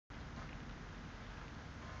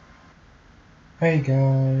Hey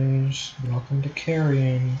guys, welcome to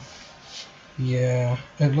CARRION. Yeah,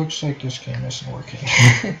 it looks like this game isn't working.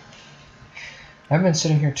 I've been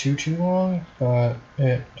sitting here too long, but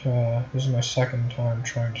this is my second time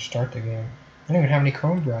trying to start the game. I don't even have any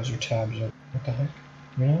Chrome browser tabs open. What the heck?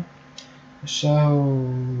 You know?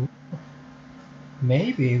 So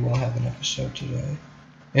maybe we'll have an episode today.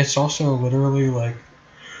 It's also literally like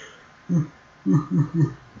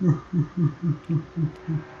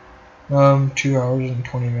 2 hours and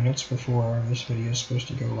 20 minutes before this video is supposed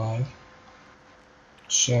to go live.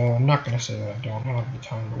 So I'm not gonna say that I don't have the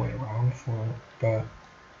time to wait around for it, but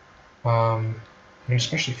I mean,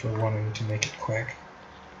 especially for wanting to make it quick.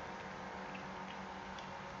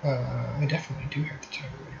 I definitely do have the time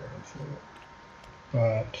to wait around for it,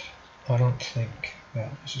 but I don't think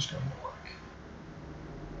that this is going to work.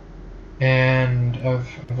 And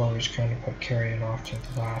I've always kind of put CARRION off to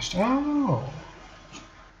the last. Oh,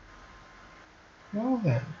 well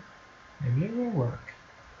then, maybe it will work.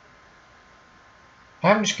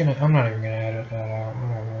 I'm not even gonna edit that out.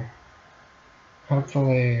 Whatever.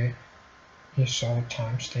 Hopefully, you saw the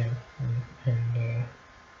timestamp and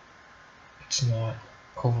it's not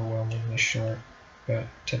overwhelmingly short, but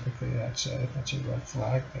typically that's a red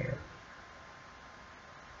flag there.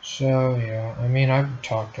 So yeah, I mean, I've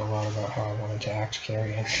talked a lot about how I wanted to axe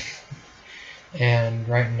CARRION, and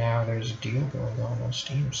right now there's a deal going on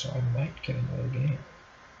Steam, so I might get another game.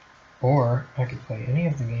 Or I could play any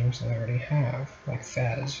of the games that I already have, like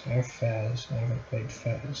Fez. I have Fez. I haven't played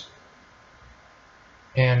Fez.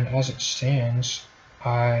 And as it stands,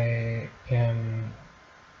 I am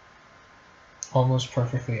almost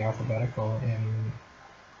perfectly alphabetical in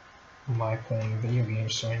my playing video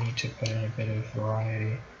games, so I need to put in a bit of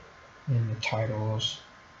variety in the titles,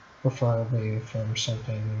 preferably from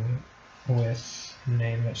something with a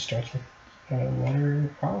name that starts with a letter,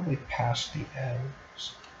 probably past the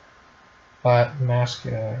M's. But Mask,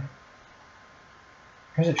 or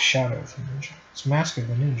is it Shadow of the Ninja? It's Mask of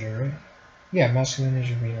the Ninja, right? Yeah, Mask of the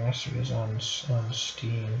Ninja Remastered is on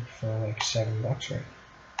Steam for like $7 right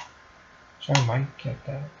now. So I might get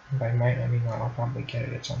that. By might, I mean I'll probably get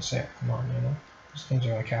it. It's on sale. Come on, you know? These things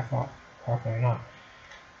are like half off. How can I not?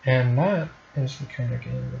 And that is the kind of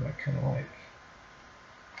game that I kind of like.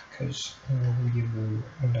 Because I'm a weeaboo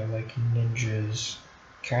and I like ninjas.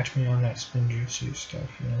 Catch me on that spinjutsu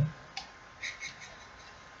stuff, you know?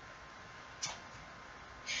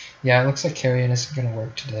 Yeah, it looks like CARRION isn't going to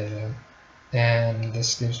work today, though. And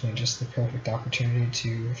this gives me just the perfect opportunity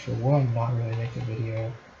to, for one, not really make a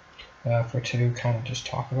video. For two, kind of just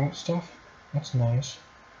talk about stuff. That's nice.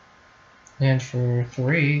 And for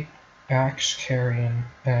three, axe CARRION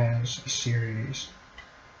as a series.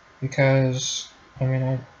 Because, I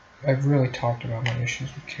mean, I've really talked about my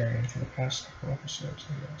issues with CARRION for the past couple episodes,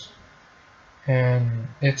 I guess. And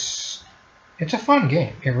it's a fun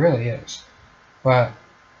game. It really is. But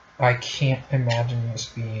I can't imagine this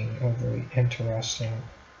being overly interesting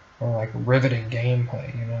or like riveting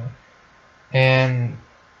gameplay, you know? And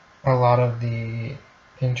a lot of the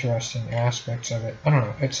interesting aspects of it, I don't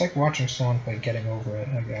know, it's like watching someone play Getting Over It,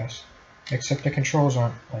 I guess. Except the controls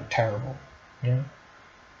aren't like terrible, you know?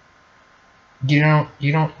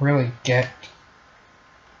 You don't really get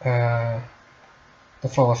the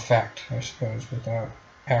full effect, I suppose, without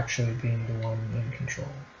actually being the one in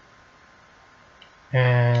control.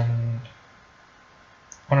 And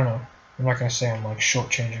I don't know, I'm not gonna say I'm like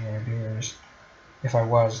shortchanging my viewers. If I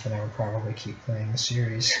was, then I would probably keep playing the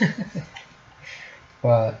series.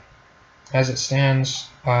 But as it stands,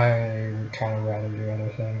 I would kind of rather do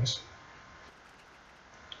other things.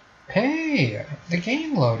 Hey, the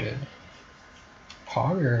game loaded.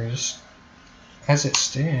 Poggers. As it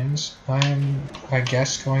stands, I'm, I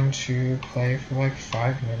guess, going to play for like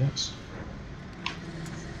 5 minutes.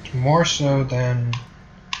 More so than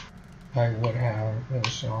I would have,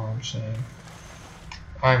 is all I'm saying.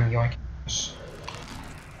 I'm yoinking this.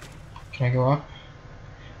 Can I go up?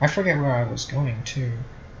 I forget where I was going too.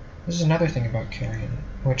 This is another thing about CARRION,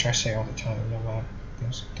 which I say all the time about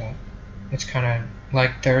things like that. It's kind of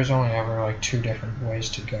like there's only ever like 2 different ways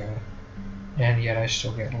to go, and yet I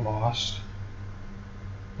still get lost.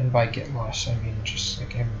 And by get lost, I mean just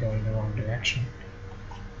like I'm going the wrong direction.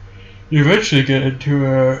 You eventually get into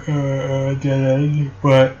a dead end,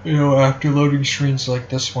 but you know, after loading screens like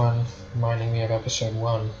this one, reminding me of episode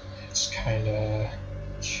 1, it's kind of,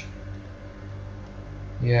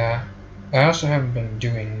 yeah. I also haven't been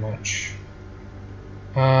doing much.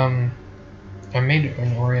 I made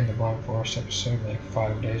an Ori and the Blind Forest episode like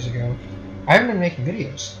 5 days ago. I haven't been making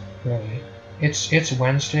videos, really. It's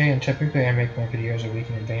Wednesday, and typically I make my videos a week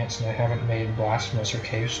in advance, and I haven't made Blasphemous or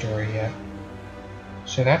Cave Story yet.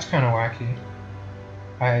 So that's kind of wacky.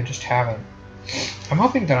 I just haven't. I'm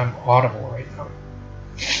hoping that I'm audible right now.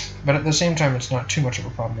 But at the same time, it's not too much of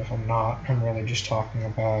a problem if I'm not. I'm really just talking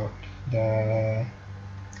about the...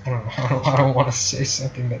 I don't know, I don't want to say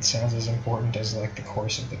something that sounds as important as like the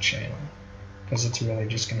course of the channel. Because it's really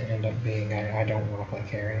just going to end up being I don't want to play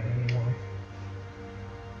Carrion anymore.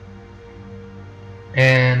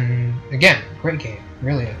 And again, great game,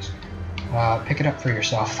 really is. Pick it up for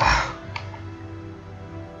yourself though.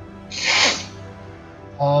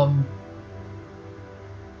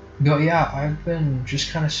 But yeah, I've been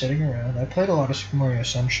just kind of sitting around. I played a lot of Super Mario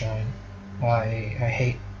Sunshine. I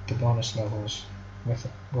hate the bonus levels with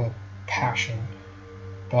passion,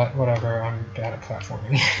 but whatever. I'm bad at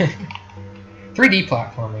platforming. 3D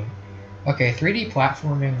platforming. Okay, 3D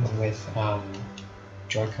platforming with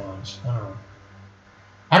Joy-Cons.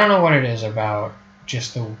 I don't know what it is about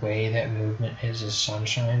just the way that movement is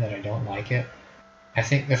Sunshine that I don't like it. I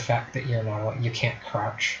think the fact that you can't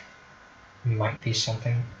crouch might be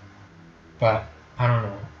something. But, I don't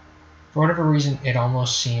know. For whatever reason, it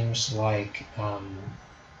almost seems like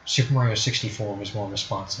Super Mario 64 was more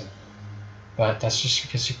responsive. But that's just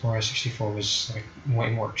because Super Mario 64 was like way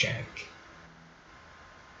more jank.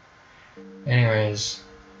 Anyways,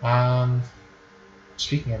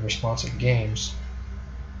 speaking of responsive games,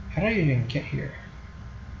 how did I even get here?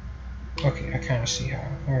 Okay, I kind of see how.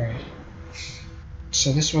 Alright.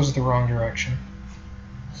 So this was the wrong direction.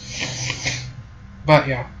 But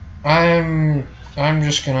yeah. I'm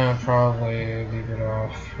just gonna probably leave it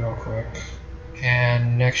off real quick,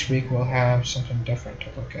 and next week we'll have something different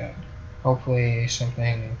to look at. Hopefully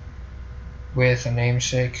something with a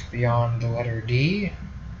namesake beyond the letter D.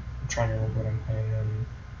 I'm trying to remember what I'm playing on.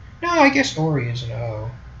 No, I guess Ori is an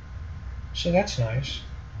O, so that's nice.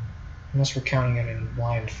 Unless we're counting it in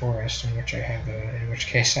Blind Forest, in which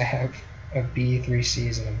case I have a B, 3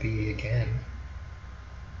 C's, and a B again.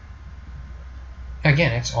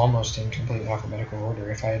 Again, it's almost in complete alphabetical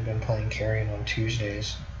order if I had been playing Carrion on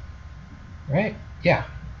Tuesdays. Right? Yeah.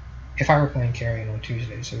 If I were playing Carrion on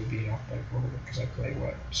Tuesdays, it would be in alphabetical order, because I play,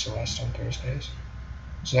 Celeste on Thursdays.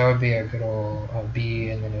 So that would be a good old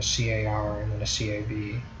B, and then a CAR, and then a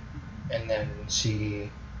CAB, and then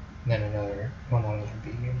C, and then another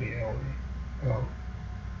B, and be O.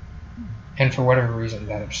 And for whatever reason,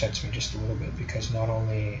 that upsets me just a little bit, because not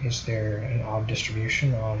only is there an odd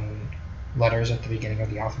distribution on letters at the beginning of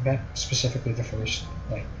the alphabet, specifically the first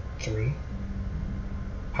like 3.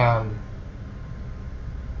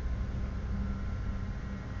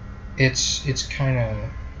 It's kind of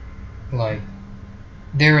like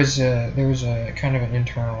there was a kind of an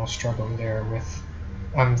internal struggle there with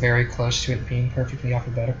I'm very close to it being perfectly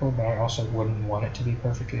alphabetical, but I also wouldn't want it to be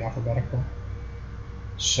perfectly alphabetical.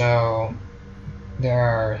 So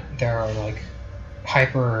there are like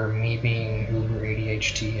hyper me being uber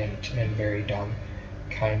ADHD and very dumb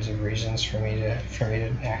kinds of reasons for me to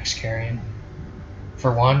axe Carrion.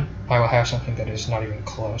 For one, I will have something that is not even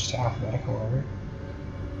close to alphabetical order.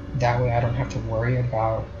 That way I don't have to worry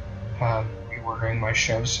about reordering my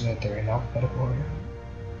shows so that they're in alphabetical order.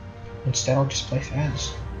 Instead, I'll just play Fez,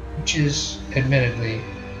 which is admittedly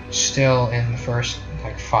still in the first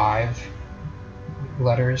like 5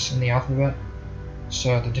 letters in the alphabet.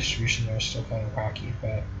 So the distribution there is still kind of wacky,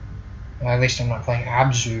 but at least I'm not playing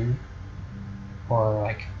Abzu or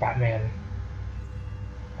like Batman,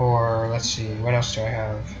 or let's see, what else do I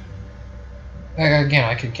have? Again,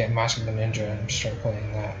 I could get Mask of the Ninja and start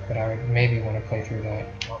playing that, but I would maybe want to play through that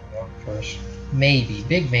first. Maybe,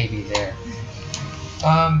 big maybe there.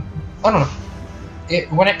 I don't know.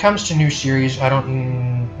 When it comes to new series, I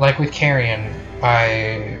don't like with Carrion.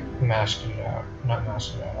 I masked it out. Not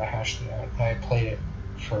masked it out. I hashed it out. I played it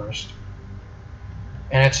first,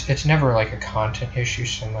 and it's never like a content issue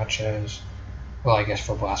so much as, well, I guess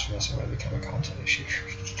for Blasphemous it would become a content issue.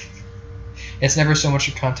 It's never so much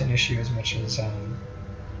a content issue as much as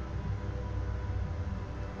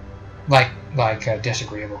like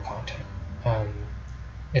disagreeable content.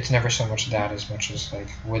 It's never so much that as much as like,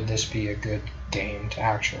 would this be a good game to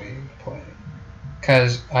actually play?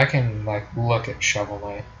 Because I can like look at Shovel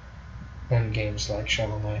Knight and games like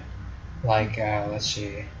Shovel Knight, like let's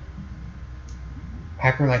see,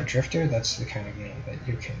 Hyper Light Drifter. That's the kind of game that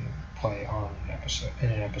you can play on in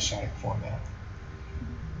an episodic format.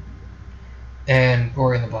 And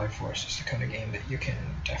Ori and the Blind Forest is the kind of game that you can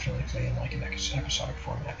definitely play in like an episodic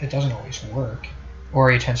format. It doesn't always work.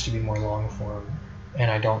 Ori tends to be more long form,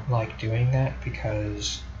 and I don't like doing that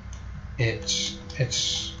because I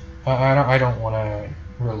don't want to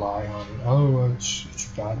rely on, oh, it's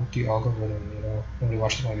bad with the algorithm, you know, nobody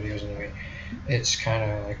watches my videos anyway. It's kind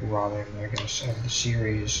of like robbing, I guess, of the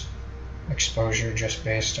series exposure just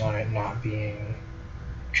based on it not being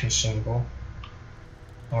consumable.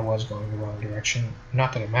 I was going the wrong direction.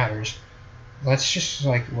 Not that it matters. Let's just,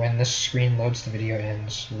 like, when this screen loads, the video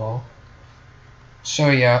ends. Lol.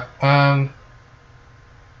 So yeah,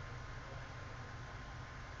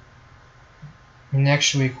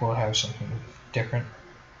 next week we'll have something different.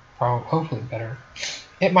 Probably, hopefully better.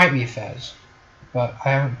 It might be Fez, but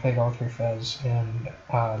I haven't played all through Fez, and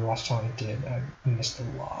the last time I did, I missed a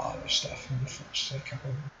lot of stuff in the first like,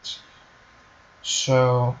 couple of minutes.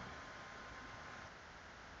 So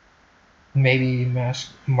maybe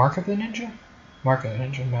Mark of the Ninja, Mask of the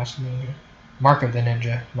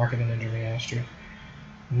Ninja, Mark of the Ninja Remastered.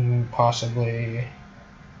 Possibly.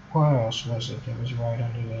 What else was it that was right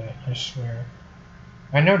under that? I swear.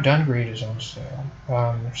 I know Dungreed is on sale.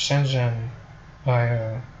 Senzen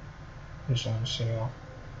is on sale.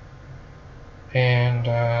 And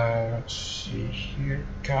let's see here.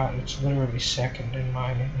 God, it's literally second in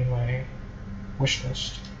my wish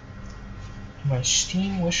list. My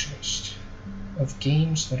Steam wish list of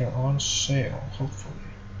games that are on sale. Hopefully.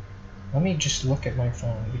 Let me just look at my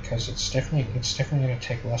phone because it's definitely gonna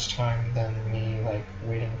take less time than me like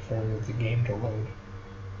waiting for the game to load.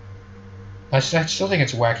 I still think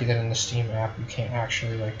it's wacky that in the Steam app you can't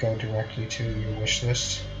actually like go directly to your wish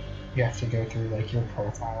list. You have to go through like your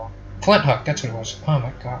profile. Flint Hook, that's what it was. Oh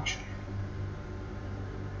my gosh.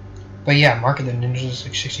 But yeah, Mark of the Ninja is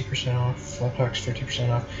like 60% off. Flint Hook's 50%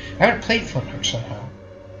 off. I haven't played Flint Hook somehow,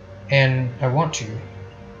 and I want to,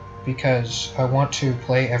 because I want to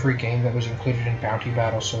play every game that was included in Bounty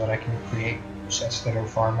Battle so that I can create sets that are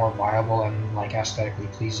far more viable and like aesthetically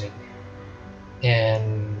pleasing,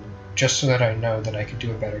 and just so that I know that I could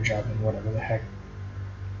do a better job than whatever the heck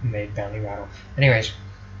made Bounty Battle. Anyways,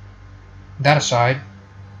 that aside,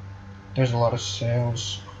 there's a lot of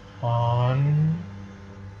sales on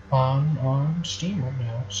Steam right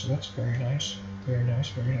now, so that's very nice. Very nice,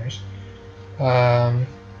 very nice.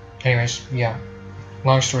 Anyways, yeah.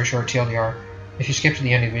 Long story short, TLDR, if you skip to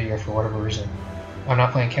the end of the video for whatever reason, I'm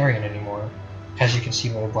not playing Carrion anymore, as you can see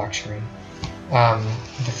by the black screen.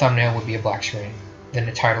 The thumbnail would be a black screen, then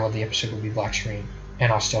the title of the episode would be black screen,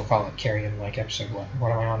 and I'll still call it Carrion, like episode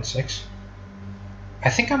what am I on, 6? I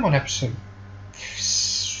think I'm on episode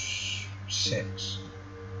 6.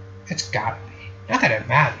 It's gotta be. Not that it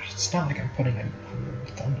matters, it's not like I'm putting it on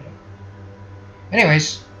the thumbnail.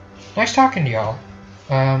 Anyways, nice talking to y'all.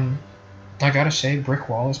 I gotta say, Brick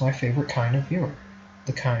Wall is my favorite kind of viewer.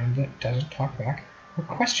 The kind that doesn't talk back or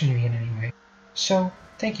question me in any way. So,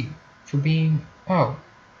 thank you for being... Oh,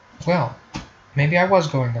 well, maybe I was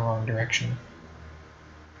going the wrong direction.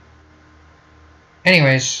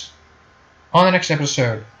 Anyways, on the next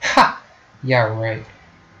episode... Ha! Yeah, right.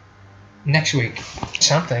 Next week,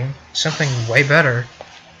 something way better.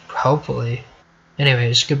 Hopefully.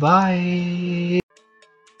 Anyways, goodbye!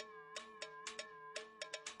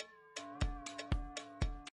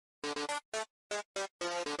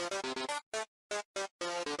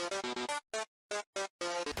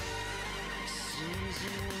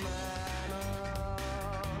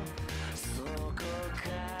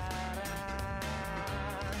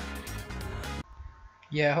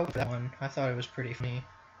 Yeah, I hope that one. I thought it was pretty funny.